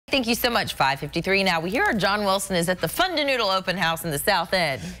Thank you so much. 5:53 now. We hear our John Wilson is at the Fundanoodle open house in the South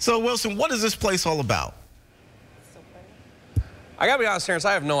End. So, Wilson, what is this place all about? I gotta be honest, Terrence,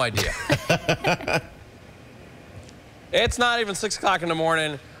 I have no idea. It's not even 6 o'clock in the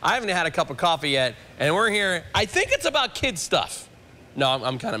morning. I haven't had a cup of coffee yet, and we're here. I think it's about kid stuff. No,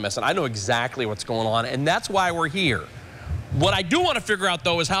 I'm kind of messing. I know exactly what's going on, and that's why we're here. What I do want to figure out,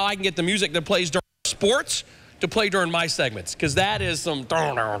 though, is how I can get the music that plays during sports to play during my segments, because that is some and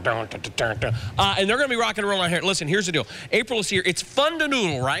they're going to be rocking and rolling out here. Listen, here's the deal. April is here. It's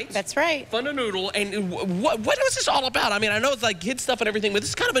Fundanoodle, right? That's right. Fundanoodle. And what is this all about? I mean, I know it's like kid stuff and everything, but this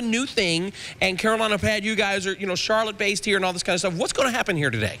is kind of a new thing. And Carolina Pad, you guys are, Charlotte-based here and all this kind of stuff. What's going to happen here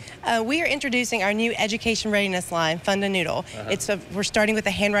today? We are introducing our new education readiness line, Fundanoodle. We're starting with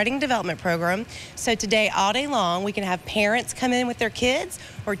a handwriting development program. So today, all day long, we can have parents come in with their kids,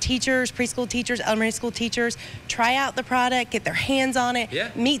 or teachers, preschool teachers, elementary school teachers, try out the product, get their hands on it,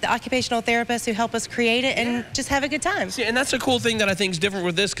 meet the occupational therapists who help us create it, and just have a good time. See, and that's a cool thing that I think is different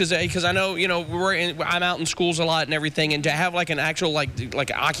with this, because I know, I'm out in schools a lot and everything, and to have like an actual like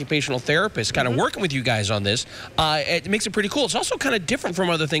an occupational therapist kind of working with you guys on this, it makes it pretty cool. It's also kind of different from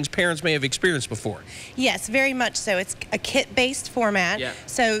other things parents may have experienced before. Yes, very much so. It's a kit-based format,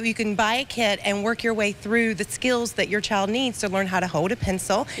 so you can buy a kit and work your way through the skills that your child needs to learn how to hold a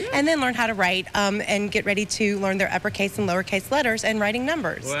pencil, and then learn how to write and get ready to learn their uppercase and lowercase letters and writing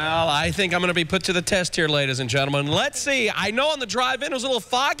numbers. Well, I think I'm going to be put to the test here, ladies and gentlemen. Let's see. I know on the drive-in it was a little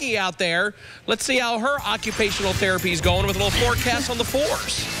foggy out there. Let's see how her occupational therapy is going with a little forecast on the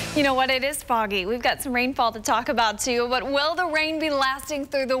 4s. You know what? It is foggy. We've got some rainfall to talk about, too. But will the rain be lasting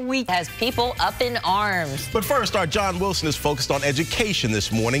through the week? Has people up in arms. But first, our John Wilson is focused on education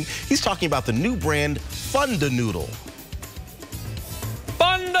this morning. He's talking about the new brand, Fundanoodle.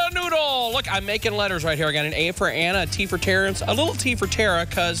 Fundanoodle! Look, I'm making letters right here. I got an A for Anna, a T for Terrence, a little T for Tara,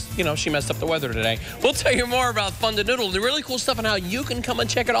 because, she messed up the weather today. We'll tell you more about Fundanoodle, the really cool stuff, and how you can come and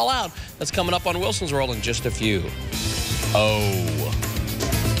check it all out. That's coming up on Wilson's World in just a few.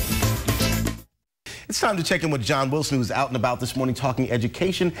 It's time to check in with John Wilson, who's out and about this morning talking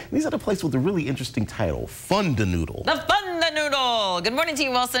education. And he's at a place with a really interesting title, Fundanoodle. The Fundanoodle! Good morning to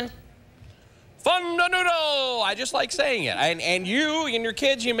you, Wilson. Fundanoodle! I just like saying it. And you and your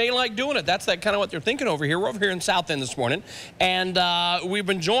kids, you may like doing it. That's kind of what they're thinking over here. We're over here in South End this morning. And we've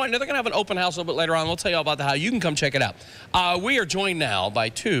been joined. They're going to have an open house a little bit later on. We'll tell you all about how you can come check it out. We are joined now by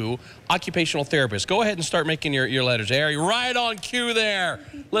 2 occupational therapists. Go ahead and start making your letters. There, you're right on cue there.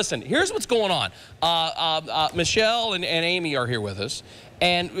 Listen, here's what's going on. Michelle and Amy are here with us.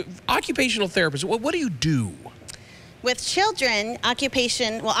 And occupational therapists, what do you do? With children,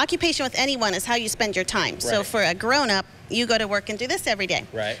 occupation with anyone is how you spend your time. Right. So for a grown-up, you go to work and do this every day.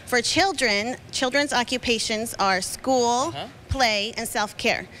 Right. For children, children's occupations are school, play, and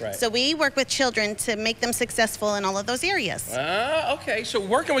self-care. Right. So we work with children to make them successful in all of those areas. Okay, so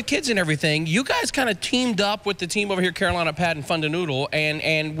working with kids and everything, you guys kind of teamed up with the team over here, Carolina Pad and Fundanoodle,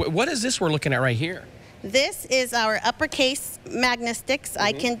 and what is this we're looking at right here? This is our uppercase Magnesticks.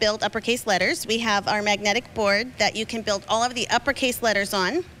 I can build uppercase letters. We have our magnetic board that you can build all of the uppercase letters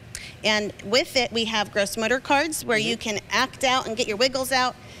on. And with it, we have gross motor cards where you can act out and get your wiggles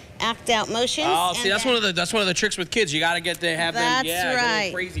out, act out motions. Oh, see, that's one of the tricks with kids. You got to get to have them,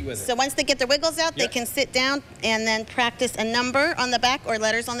 get crazy with it. So once they get their wiggles out, they can sit down and then practice a number on the back or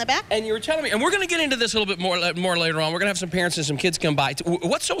letters on the back. And you were telling me, and we're going to get into this a little bit more later on. We're going to have some parents and some kids come by.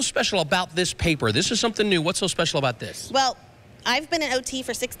 What's so special about this paper? This is something new. What's so special about this? Well, I've been an OT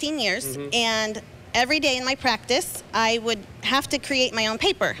for 16 years, and every day in my practice, I would have to create my own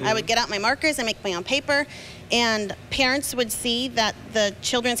paper. I would get out my markers and make my own paper, and parents would see that the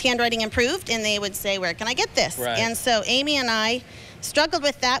children's handwriting improved, and they would say, where can I get this? Right. And so Amy and I struggled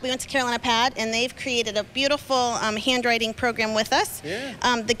with that. We went to Carolina Pad, and they've created a beautiful handwriting program with us.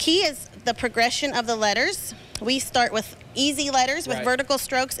 Yeah. The key is the progression of the letters. We start with easy letters with vertical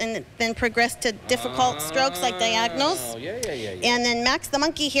strokes and then progress to difficult strokes like diagonals. And then Max the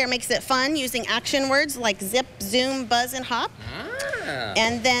monkey here makes it fun using action words like zip, zoom, buzz, and hop.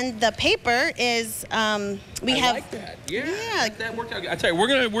 And then the paper is I like that. Like that worked out. I tell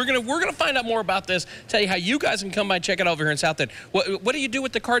you, we're gonna find out more about this. Tell you how you guys can come by and check it over here in South End. What do you do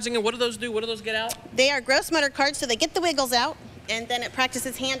with the cards again? What do those do? What do those get out? They are gross motor cards, so they get the wiggles out, and then it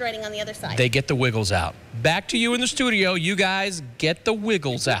practices handwriting on the other side. They get the wiggles out. Back to you in the studio. You guys get the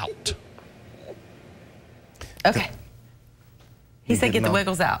wiggles out. Okay. He said get the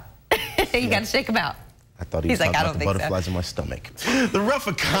wiggles out. You got to shake them out. I thought he was talking about the butterflies in my stomach. The rough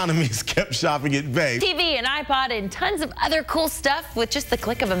economy's kept shopping at Bay. TV, an iPod, and tons of other cool stuff with just the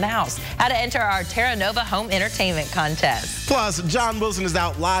click of a mouse. How to enter our Terra Nova Home Entertainment Contest. Plus, John Wilson is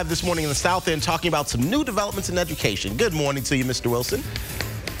out live this morning in the South End talking about some new developments in education. Good morning to you, Mr. Wilson.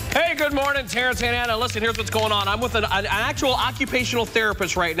 Hey, good morning, Terrence and Anna. Listen, here's what's going on. I'm with an actual occupational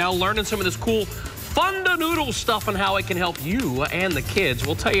therapist right now, learning some of this cool Fundanoodle stuff and how it can help you and the kids.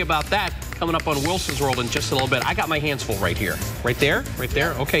 We'll tell you about that coming up on Wilson's World in just a little bit. I got my hands full right here. Right there? Right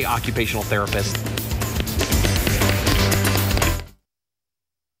there? Okay, occupational therapist.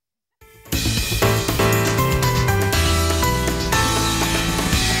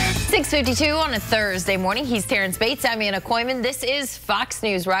 6:52 on a Thursday morning. He's Terrence Bates. I'm Anna Koyman. This is Fox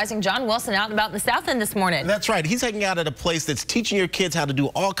News Rising. John Wilson out and about in the South End this morning. That's right. He's hanging out at a place that's teaching your kids how to do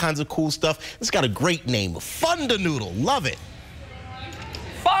all kinds of cool stuff. It's got a great name, Fundanoodle. Love it.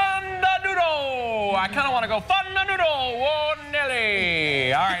 Fundanoodle. I kind of want to go Fundanoodle. Whoa,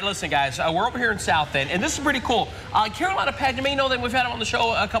 Nelly. All right, listen, guys. We're over here in South End, and this is pretty cool. Carolina Pad, you may know that we've had them on the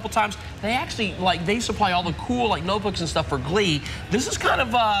show a couple times. They actually, they supply all the cool, notebooks and stuff for Glee. This is kind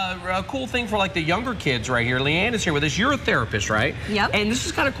of a cool thing for, the younger kids right here. Leanne is here with us. You're a therapist, right? Yep. And this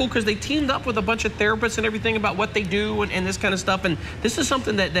is kind of cool because they teamed up with a bunch of therapists and everything about what they do and this kind of stuff. And this is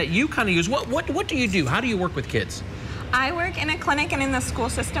something that you kind of use. What do you do? How do you work with kids? I work in a clinic and in the school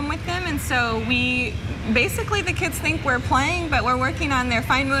system with them, and so basically the kids think we're playing, but we're working on their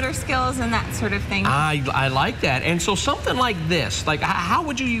fine motor skills and that sort of thing. I like that. And so something like this, how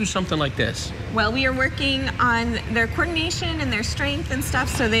would you use something like this? Well, we are working on their coordination and their strength and stuff,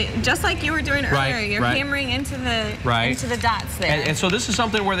 so they, just like you were doing earlier, you're hammering into the dots there. And so this is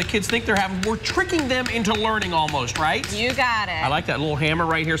something where the kids think we're tricking them into learning almost, right? You got it. I like that little hammer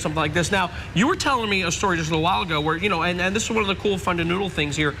right here, something like this. Now, you were telling me a story just a little while ago where, and this is one of the cool Fundanoodle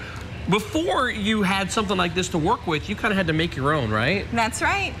things here. Before you had something like this to work with, you kind of had to make your own, right? That's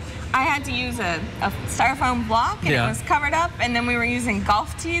right. I had to use a styrofoam block, and it was covered up, and then we were using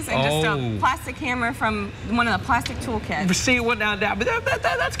golf tees and just a plastic hammer from one of the plastic toolkits. See, it went down, but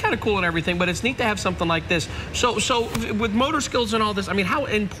that's kind of cool and everything, but it's neat to have something like this. So with motor skills and all this, how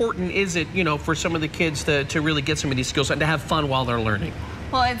important is it, for some of the kids to really get some of these skills and to have fun while they're learning?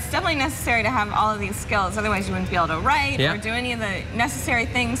 Well, it's definitely necessary to have all of these skills. Otherwise, you wouldn't be able to write or do any of the necessary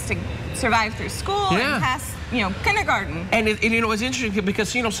things to survive through school and pass, kindergarten. And it's interesting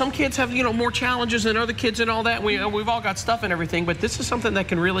because, some kids have, more challenges than other kids and all that. We've all got stuff and everything, but this is something that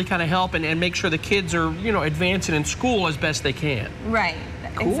can really kind of help and make sure the kids are, advancing in school as best they can. Right.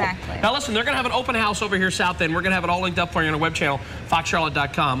 Cool. Exactly. Now listen, they're going to have an open house over here South End. We're going to have it all linked up for you on our web channel,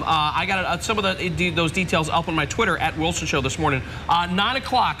 foxcharlotte.com. I got some of those details up on my Twitter at Wilson Show this morning. 9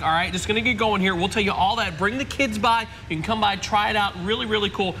 o'clock, all right? Just going to get going here. We'll tell you all that. Bring the kids by. You can come by, try it out. Really,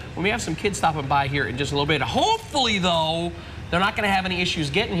 really cool. We may have some kids stopping by here in just a little bit. Hopefully, though, they're not going to have any issues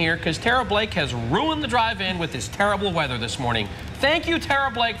getting here because Tara Blake has ruined the drive-in with this terrible weather this morning. Thank you,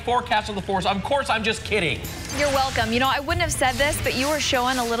 Tara Blake, forecast on the force. Of course, I'm just kidding. You're welcome. I wouldn't have said this, but you were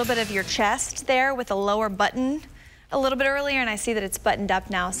showing a little bit of your chest there with a lower button a little bit earlier, and I see that it's buttoned up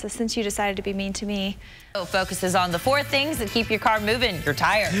now. So since you decided to be mean to me. Focuses on the 4 things that keep your car moving, your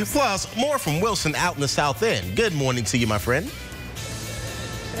tires. Plus, more from Wilson out in the South End. Good morning to you, my friend.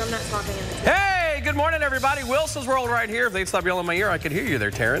 But I'm not talking in the Hey, good morning, everybody. Wilson's World right here. If they'd stop yelling in my ear, I could hear you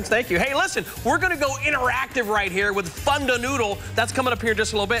there, Terrence. Thank you. Hey, listen, we're going to go interactive right here with Fundanoodle. That's coming up here in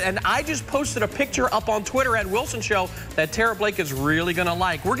just a little bit. And I just posted a picture up on Twitter at Wilson Show that Tara Blake is really going to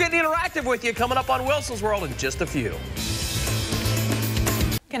like. We're getting interactive with you coming up on Wilson's World in just a few.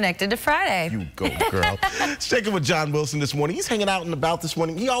 Connected to Friday. You go, girl. Checking with John Wilson this morning. He's hanging out and about this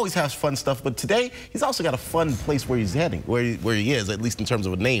morning. He always has fun stuff, but today he's also got a fun place where he's heading, where he is, at least in terms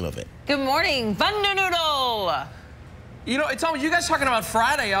of the name of it. Good morning, Fundanoodle. It's always, you guys talking about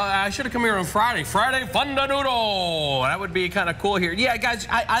Friday. I should have come here on Friday. Friday Fundanoodle. That would be kind of cool here. Yeah, guys,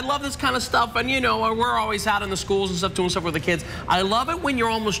 I love this kind of stuff. And, we're always out in the schools and stuff doing stuff with the kids. I love it when you're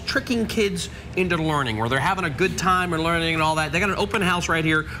almost tricking kids into learning, where they're having a good time and learning and all that. They got an open house right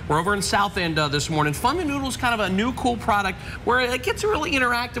here. We're over in South End this morning. Fundanoodle is kind of a new cool product where it gets really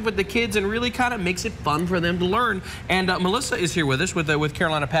interactive with the kids and really kind of makes it fun for them to learn. And Melissa is here with us with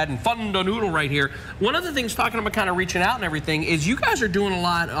Carolina Pad and Fundanoodle right here. One of the things talking about kind of reaching out out and everything is you guys are doing a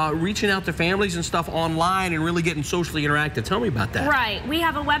lot, reaching out to families and stuff online and really getting socially interactive. Tell me about that. Right. We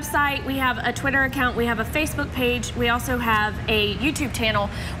have a website, we have a Twitter account, we have a Facebook page, we also have a YouTube channel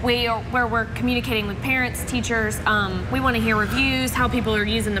where we're communicating with parents, teachers. We want to hear reviews, how people are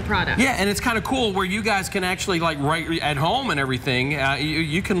using the product. Yeah, and it's kind of cool where you guys can actually, like, right at home and everything,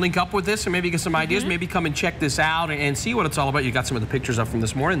 you can link up with this and maybe get some ideas, maybe come and check this out and see what it's all about. You got some of the pictures up from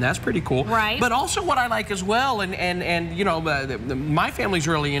this morning. That's pretty cool. Right. But also what I like as well, and you know, my family's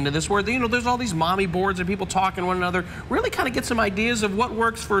really into this, where, you know, there's all these mommy boards and people talking to one another, really kind of get some ideas of what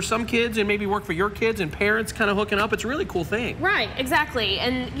works for some kids and maybe work for your kids, and parents kind of hooking up. It's a really cool thing. Right, exactly.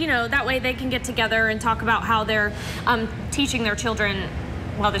 And, you know, that way they can get together and talk about how they're teaching their children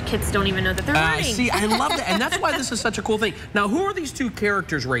while the kids don't even know that they're learning. See, I love that, and that's why this is such a cool thing. Now, who are these two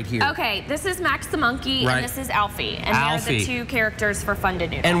characters right here? Okay, this is Max the monkey, and this is Alfie, and they're the two characters for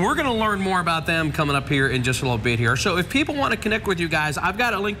Fundanoodle. And we're going to learn more about them coming up here in just a little bit here. So if people want to connect with you guys, I've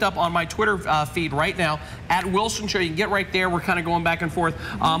got it linked up on my Twitter feed right now, at Wilson Show. You can get right there. We're kind of going back and forth.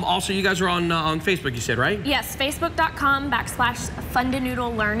 Also, you guys are on Facebook, you said, right? Yes,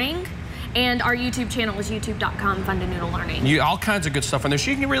 facebook.com/Fundanoodle Learning. And our YouTube channel is youtube.com Fundanoodle Learning. All kinds of good stuff on there.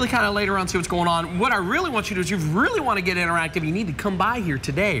 So you can really kind of later on see what's going on. What I really want you to do is, you really want to get interactive, you need to come by here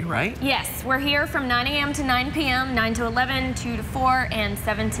today, right? Yes, we're here from 9 a.m. to 9 p.m., 9 to 11, 2 to 4, and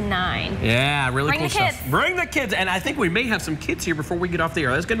 7 to 9. Yeah, really cool stuff. Bring the kids. Bring the kids. And I think we may have some kids here before we get off the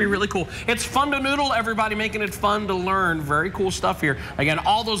air. That's going to be really cool. It's Fundanoodle, everybody, making it fun to learn. Very cool stuff here. Again,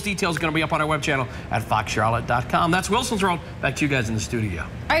 all those details are going to be up on our web channel at foxcharlotte.com. That's Wilson's World. Back to you guys in the studio.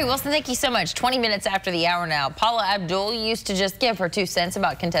 All right, Wilson, thank you so much. 20 minutes after the hour now. Paula Abdul used to just give her 2 cents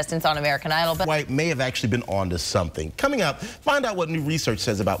about contestants on American Idol, but White may have actually been onto something. Coming up, find out what new research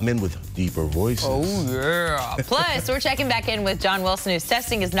says about men with deeper voices. Oh, yeah. Plus, we're checking back in with John Wilson, who's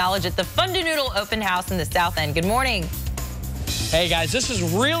testing his knowledge at the Fundanoodle Open House in the South End. Good morning. Hey guys, this is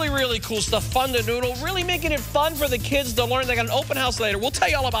really, really cool stuff. Fundanoodle, really making it fun for the kids to learn. They got an open house later. We'll tell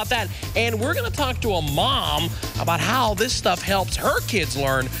you all about that. And we're going to talk to a mom about how this stuff helps her kids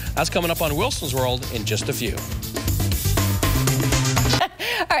learn. That's coming up on Wilson's World in just a few.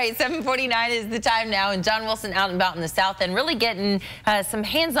 All right, 7:49 is the time now, and John Wilson out and about in the South End, really getting some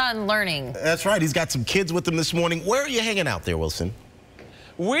hands-on learning. That's right. He's got some kids with him this morning. Where are you hanging out there, Wilson?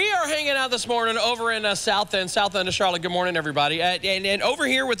 We are hanging out this morning over in South End of Charlotte. Good morning, everybody. And over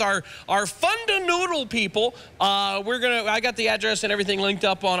here with our Fundanoodle people, I got the address and everything linked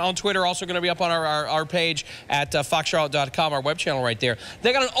up on Twitter. Also going to be up on our page at foxcharlotte.com, our web channel right there.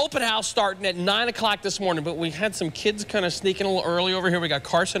 They got an open house starting at 9 o'clock this morning, but we had some kids kind of sneaking a little early over here. We got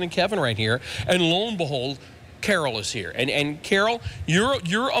Carson and Kevin right here, and lo and behold, Carol is here. And Carol,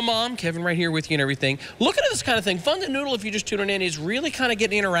 you're a mom, Kevin right here with you and everything. Looking at this kind of thing, Fundanoodle, if you just tuning in, is really kind of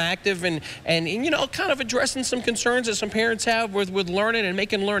getting interactive and you know, kind of addressing some concerns that some parents have with learning and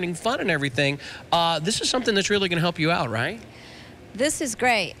making learning fun and everything. This is something that's really going to help you out, right? This is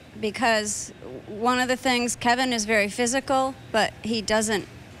great because one of the things, Kevin is very physical, but he doesn't,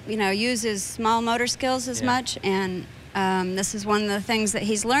 you know, use his small motor skills as much, and this is one of the things that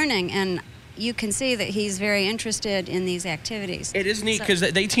he's learning, and you can see that he's very interested in these activities. It is neat because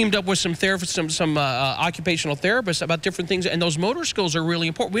they teamed up with some therapists, some occupational therapists about different things, and those motor skills are really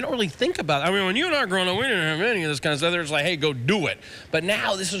important. We don't really think about it. I mean, when you and I were growing up, we didn't have any of this kind of stuff. They're just like, hey, go do it. But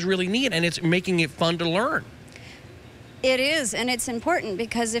now this is really neat, and it's making it fun to learn. It is, and it's important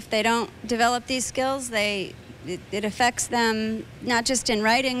because if they don't develop these skills, it affects them not just in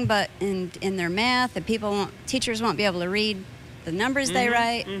writing, but in their math. Teachers won't be able to read the numbers they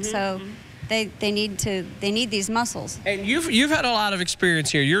write, so they need these muscles. And you've had a lot of experience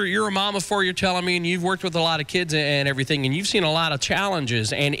here. You're a mom of 4, you're telling me, and you've worked with a lot of kids and everything, and you've seen a lot of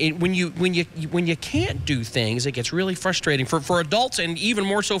challenges. And when you can't do things, it gets really frustrating for adults and even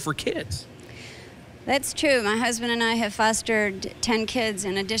more so for kids. That's true. My husband and I have fostered 10 kids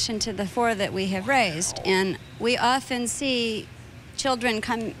in addition to the 4 that we have raised, and we often see children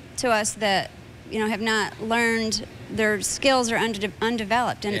come to us that, you know, have not learned, their skills are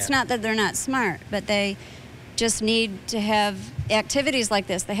undeveloped, and it's not that they're not smart, but they just need to have activities like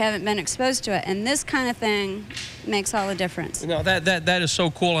this. They haven't been exposed to it, and this kind of thing makes all the difference. No, that is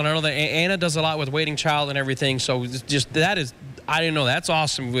so cool, and I know that Anna does a lot with Waiting Child and everything, so just that is, I didn't know. That's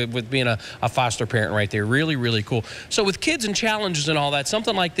awesome with being a foster parent right there. Really, really cool. So with kids and challenges and all that,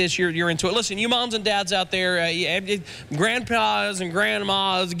 something like this, you're into it. Listen, you moms and dads out there, grandpas and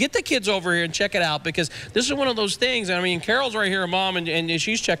grandmas, get the kids over here and check it out, because this is one of those things. I mean, Carol's right here, a mom, and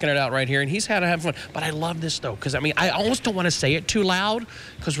she's checking it out right here, and he's had to have fun. But I love this, though, because, I mean, I almost don't want to say it too loud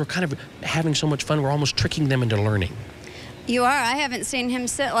because we're kind of having so much fun. We're almost tricking them into learning. You are. I haven't seen him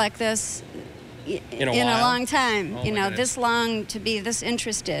sit like this in a long time. You know, this long to be this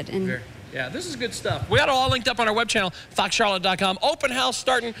interested. And yeah, this is good stuff. We got it all linked up on our web channel, foxcharlotte.com. Open house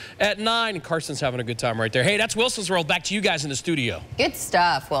starting at 9. Carson's having a good time right there. Hey, that's Wilson's World. Back to you guys in the studio. Good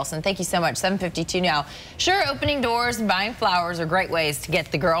stuff, Wilson. Thank you so much. 7:52 now. Sure, opening doors and buying flowers are great ways to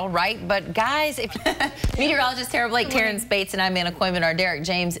get the girl, right? But guys, if meteorologist Tara Blake, Terrence Bates, and I'm Anna Coyman, our Derek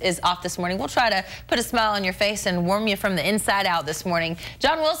James is off this morning. We'll try to put a smile on your face and warm you from the inside out this morning.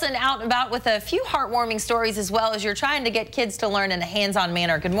 John Wilson out and about with a few heartwarming stories as well as you're trying to get kids to learn in a hands-on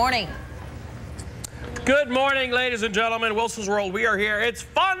manner. Good morning. Good morning, ladies and gentlemen. Wilson's World, we are here. It's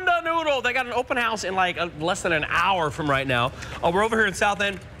Fundanoodle. They got an open house in like less than an hour from right now. We're over here in South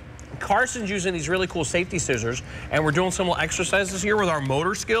End. Carson's using these really cool safety scissors, and we're doing some little exercises here with our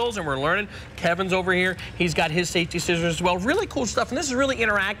motor skills, and we're learning. Kevin's over here. He's got his safety scissors as well. Really cool stuff, and this is really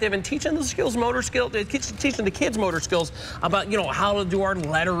interactive and teaching the skills, motor skills, teaching the kids motor skills about, you know, how to do our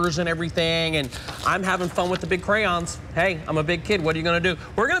letters and everything, and I'm having fun with the big crayons. Hey, I'm a big kid. What are you going to do?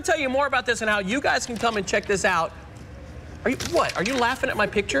 We're going to tell you more about this and how you guys can come and check this out. What? Are you laughing at my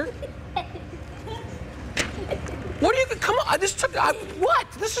picture? What are you, come on,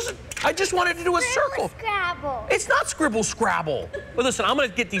 what? This is, I just wanted to do a circle. Scrabble. It's not Scribble Scrabble. Well, listen, I'm gonna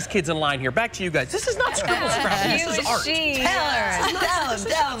get these kids in line here. Back to you guys. This is not Scribble Scrabble, this is art.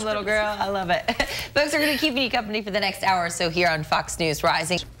 Tell him, little girl. I love it. Folks, we're gonna be keeping you company for the next hour or so here on Fox News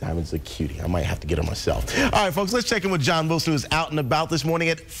Rising. Diamond's a cutie. I might have to get her myself. All right, folks, let's check in with John Wilson, who's out and about this morning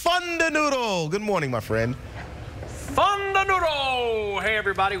at Fundanoodle. Good morning, my friend. Fundanoodle! Hey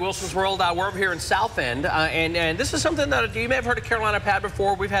everybody, Wilson's World. We're over here in South End, and this is something that you may have heard of Carolina Pad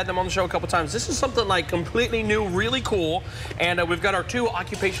before. We've had them on the show a couple times. This is something like completely new, really cool, and we've got our 2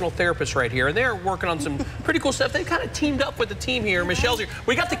 occupational therapists right here, and they're working on some pretty cool stuff. They kind of teamed up with the team here. Michelle's here.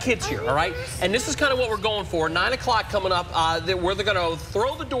 We got the kids here, all right? And this is kind of what we're going for. 9 o'clock coming up, where they're going to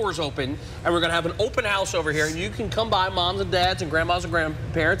throw the doors open, and we're going to have an open house over here, and you can come by, moms and dads and grandmas and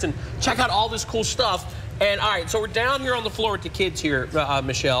grandparents, and check out all this cool stuff. And all right, so we're down here on the floor with the kids here,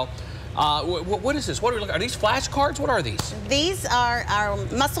 Michelle. What is this? What are we looking at? Are these flashcards? What are these? These are our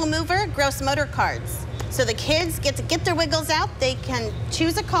muscle mover, gross motor cards. So the kids get to get their wiggles out. They can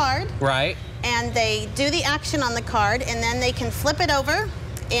choose a card. Right. And they do the action on the card, and then they can flip it over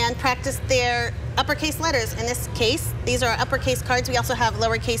and practice their uppercase letters. In this case, these are uppercase cards. We also have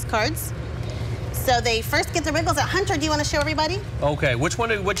lowercase cards. So they first get their wiggles out. Hunter, do you want to show everybody? Okay, which one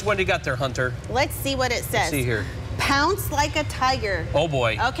do you got there, Hunter? Let's see what it says. Let's see here. Pounce like a tiger. Oh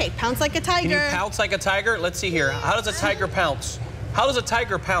boy. Okay, pounce like a tiger. Can you pounce like a tiger? Let's see here. How does a tiger pounce? How does a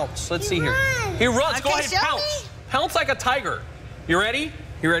tiger pounce? Let's see here. He runs. Okay, go ahead, pounce. Pounce like a tiger. You ready?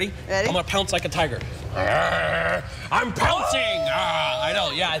 You ready? Ready? I'm gonna pounce like a tiger. I'm pouncing! I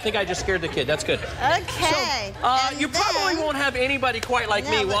know, yeah, I think I just scared the kid. That's good. Okay. So, you probably won't have anybody quite like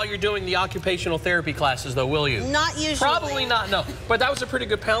me while you're doing the occupational therapy classes, though, will you? Not usually. Probably not, no. But that was a pretty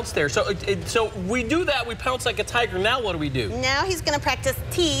good pounce there. So, so we do that, we pounce like a tiger. Now what do we do? Now he's going to practice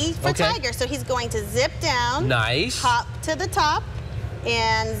T for tiger. So he's going to zip down. Nice. Hop to the top,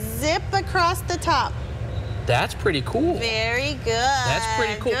 and zip across the top. That's pretty cool. Very good. That's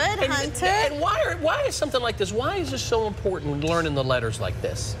pretty cool. Good, Hunter. And why is something like this, why is this so important, learning the letters like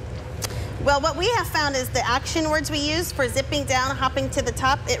this? Well, what we have found is the action words we use for zipping down, hopping to the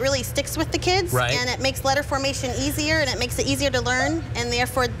top, it really sticks with the kids. Right. And it makes letter formation easier, and it makes it easier to learn, and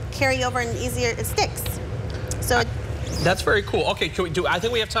therefore carry over and easier, it sticks. So that's very cool. Okay, can we do, I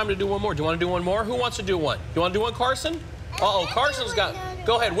think we have time to do one more. Do you want to do one more? Who wants to do one? You want to do one, Carson? Uh-oh, Carson's got,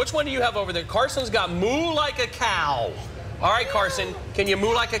 go ahead. Which one do you have over there? Carson's got moo like a cow. All right, Carson, can you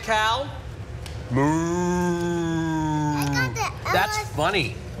moo like a cow? Moo. That's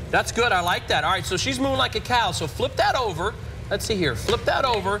funny. That's good, I like that. All right, so she's mooing like a cow, so flip that over. Let's see here, flip that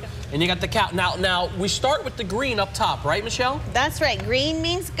over, and you got the cow. Now, we start with the green up top, right, Michelle? That's right, green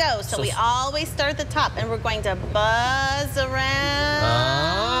means go, so we always start at the top, and we're going to buzz around.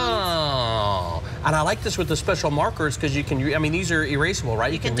 Oh. And I like this with the special markers because you can, I mean, these are erasable,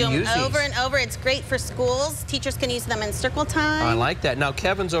 right? You can do reuse them over these. and over. It's great for schools. Teachers can use them in circle time. I like that. Now,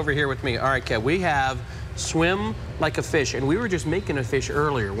 Kevin's over here with me. All right, Kev, we have swim like a fish, and we were just making a fish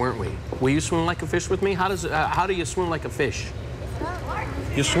earlier, weren't we? Will you swim like a fish with me? How do you swim like a fish?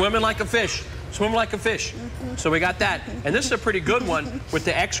 You're swimming like a fish. Swim like a fish. So we got that. And this is a pretty good one with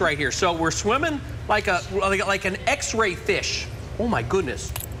the X right here. So we're swimming like an X-ray fish. Oh my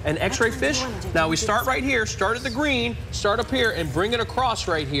goodness. An X-ray fish. Now we start right here, start at the green, start up here, and bring it across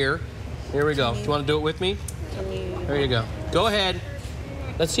right here. Here we go. Do you want to do it with me? There you go. Go ahead.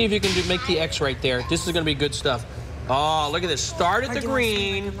 Let's see if you can make the X right there. This is going to be good stuff. Oh, look at this. Start at the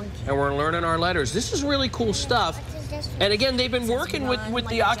green, and we're learning our letters. This is really cool stuff. And again, they've been working with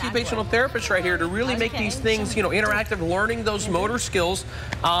the occupational therapists right here to really make these things, you know, interactive, learning those motor skills,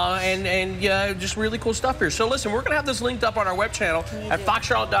 and just really cool stuff here. So listen, we're going to have this linked up on our web channel at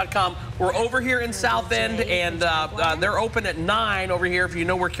foxcharlotte.com. We're over here in South End, and they're open at 9 over here. If you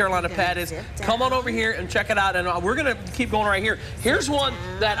know where Carolina Pad is, come on over here and check it out. And we're going to keep going right here. Here's one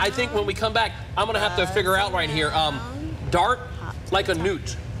that I think when we come back, I'm going to have to figure out right here. Dart like a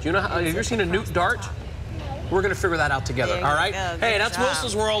newt. Do you know? Have you ever seen a newt dart? We're going to figure that out together, all right? Hey, that's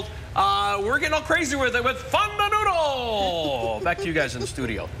Wilson's World. We're getting all crazy with it with Fundanoodle. Back to you guys in the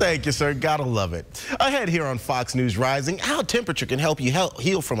studio. Thank you, sir. Gotta love it. Ahead here on Fox News Rising, how temperature can help you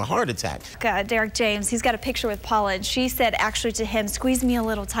heal from a heart attack. Derek James, he's got a picture with Paula, and she said actually to him, squeeze me a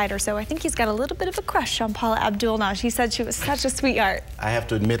little tighter. So I think he's got a little bit of a crush on Paula Abdul now. She said she was such a sweetheart. I have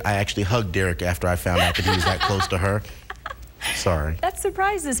to admit, I actually hugged Derek after I found out that he was that close to her. Sorry. That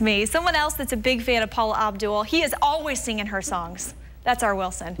surprises me. Someone else that's a big fan of Paula Abdul, he is always singing her songs. That's our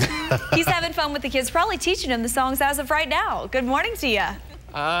Wilson. He's having fun with the kids, probably teaching them the songs as of right now. Good morning to you.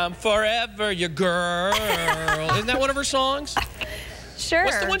 I'm forever your girl. Isn't that one of her songs? Sure.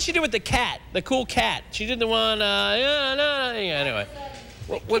 What's the one she did with the cat, the cool cat? She did the one, anyway.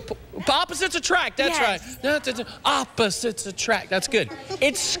 Opposites attract, that's right. Opposites attract, that's good.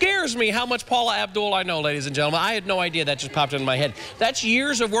 It scares me how much Paula Abdul I know, ladies and gentlemen. I had no idea, that just popped into my head. That's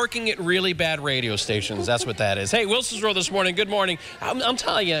years of working at really bad radio stations. That's what that is. Hey, Wilson's World this morning, good morning. I'm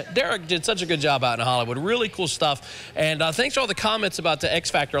telling you, Derek did such a good job out in Hollywood. Really cool stuff. And thanks for all the comments about the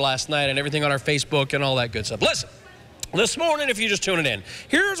X Factor last night and everything on our Facebook and all that good stuff. Listen. This morning, if you're just tuning in,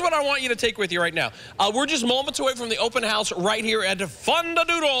 here's what I want you to take with you right now. We're just moments away from the open house right here at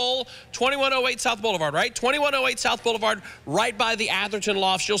Fundanoodle, 2108 South Boulevard, right? 2108 South Boulevard, right by the Atherton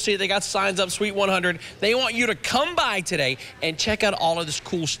Lofts. You'll see they got signs up, Suite 100. They want you to come by today and check out all of this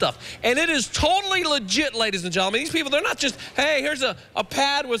cool stuff. And it is totally legit, ladies and gentlemen. These people, they're not just, hey, here's a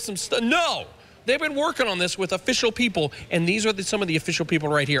pad with some stuff. No. They've been working on this with official people, and these are some of the official people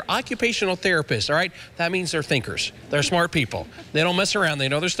right here. Occupational therapists, all right? That means they're thinkers. They're smart people. They don't mess around. They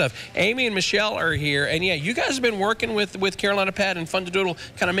know their stuff. Amy and Michelle are here, and yeah, you guys have been working with Carolina Pad and Fundanoodle,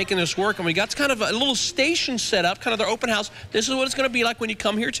 kind of making this work, and we got kind of a little station set up, kind of their open house. This is what it's going to be like when you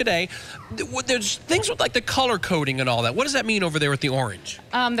come here today. There's things with like the color coding and all that. What does that mean over there with the orange?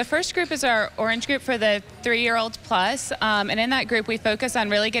 The first group is our orange group for the 3-year-old plus, and in that group we focus on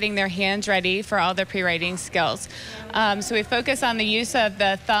really getting their hands ready for all their pre-writing skills. So we focus on the use of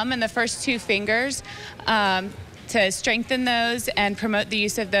the thumb and the first 2 fingers to strengthen those and promote the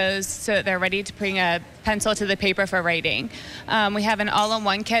use of those so that they're ready to bring a pencil to the paper for writing. We have an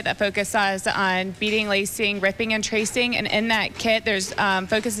all-in-one kit that focuses on beading, lacing, ripping, and tracing, and in that kit there's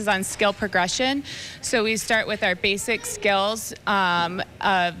focuses on skill progression. So we start with our basic skills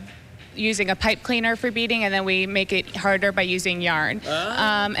of using a pipe cleaner for beading, and then we make it harder by using yarn.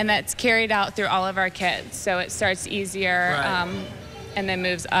 And that's carried out through all of our kits. So it starts easier and then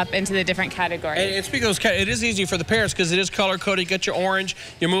moves up into the different categories. And speaking of those, it is easy for the parents because it is color-coded. You got your orange,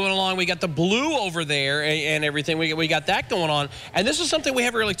 you're moving along. We got the blue over there and everything. We got that going on. And this is something we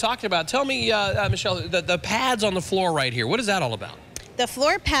haven't really talked about. Tell me, Michelle, the pads on the floor right here, what is that all about? The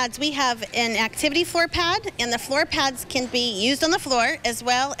floor pads, we have an activity floor pad, and the floor pads can be used on the floor as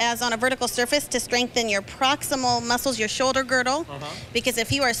well as on a vertical surface to strengthen your proximal muscles, your shoulder girdle. Because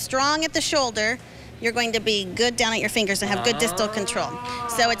if you are strong at the shoulder, you're going to be good down at your fingers and have good distal control.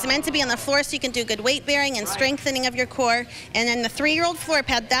 So it's meant to be on the floor so you can do good weight bearing and strengthening of your core. And then the 3-year-old floor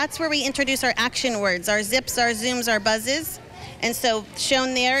pad, that's where we introduce our action words, our zips, our zooms, our buzzes. And so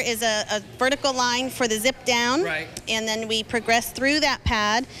shown there is a vertical line for the zip down, and then we progress through that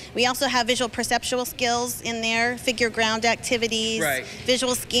pad. We also have visual perceptual skills in there, figure ground activities,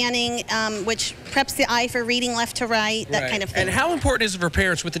 visual scanning, which preps the eye for reading left to right, that kind of thing. And how important is it for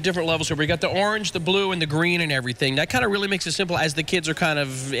parents with the different levels here? We got the orange, the blue, and the green and everything. That kind of really makes it simple as the kids are kind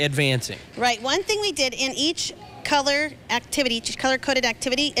of advancing. Right. One thing we did in each color activity, each color-coded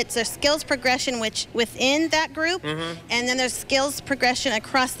activity, it's a skills progression which within that group, and then there's skills progression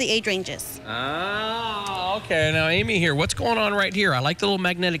across the age ranges. Okay. Now, Amy here, what's going on right here? I like the little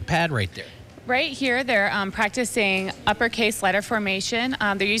magnetic pad right there. Right here, they're practicing uppercase letter formation.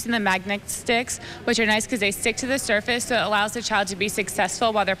 They're using the magnet sticks, which are nice because they stick to the surface, so it allows the child to be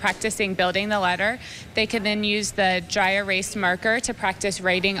successful while they're practicing building the letter. They can then use the dry erase marker to practice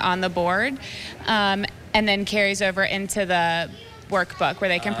writing on the board, and then carries over into the workbook where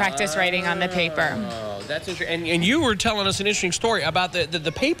they can practice writing on the paper. Oh, that's interesting. And you were telling us an interesting story about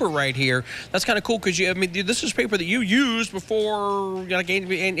the paper right here. That's kind of cool because this is paper that you used before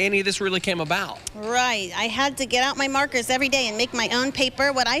any of this really came about. Right. I had to get out my markers every day and make my own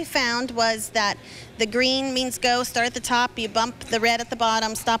paper. What I found was that the green means go, start at the top, you bump the red at the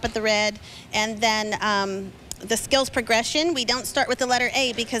bottom, stop at the red, and then the skills progression, we don't start with the letter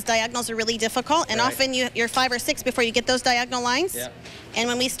A because diagonals are really difficult, and often you're 5 or 6 before you get those diagonal lines. Yeah. And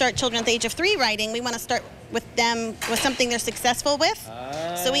when we start children at the age of 3 writing, we want to start with them with something they're successful with.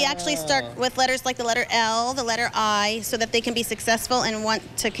 So we actually start with letters like the letter L, the letter I, so that they can be successful and want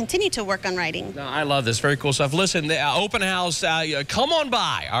to continue to work on writing. No, I love this. Very cool stuff. Listen, the open house, come on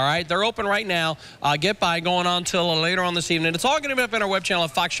by, all right? They're open right now. Get by, going on till later on this evening. It's all going to be up on our web channel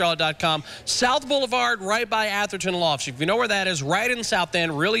at foxcharlotte.com. South Boulevard, right by Atherton Lofts. If you know where that is, right in South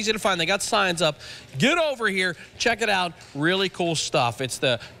End, real easy to find. They got signs up. Get over here. Check it out. Really cool stuff. It's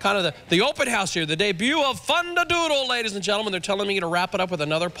the kind of the open house here, the debut of Fundanoodle, ladies and gentlemen. They're telling me to wrap it up with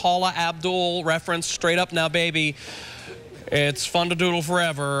another Paula Abdul reference. Straight up now, baby. It's Fundanoodle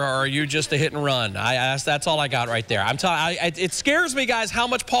forever, or are you just a hit and run? That's all I got right there. I'm telling you, it scares me, guys, how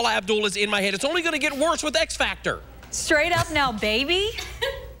much Paula Abdul is in my head. It's only going to get worse with X Factor. Straight up now, baby.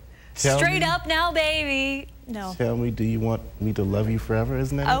 Straight up now, baby. No. Tell me, do you want me to love you forever?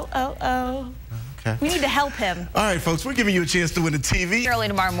 Isn't that it? Oh. Okay. We need to help him. All right, folks, we're giving you a chance to win a TV. Early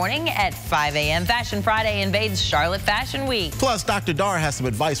tomorrow morning at 5 a.m. Fashion Friday invades Charlotte Fashion Week. Plus, Dr. Dar has some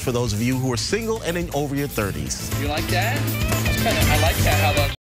advice for those of you who are single and over your 30s. You like that? I like that. How the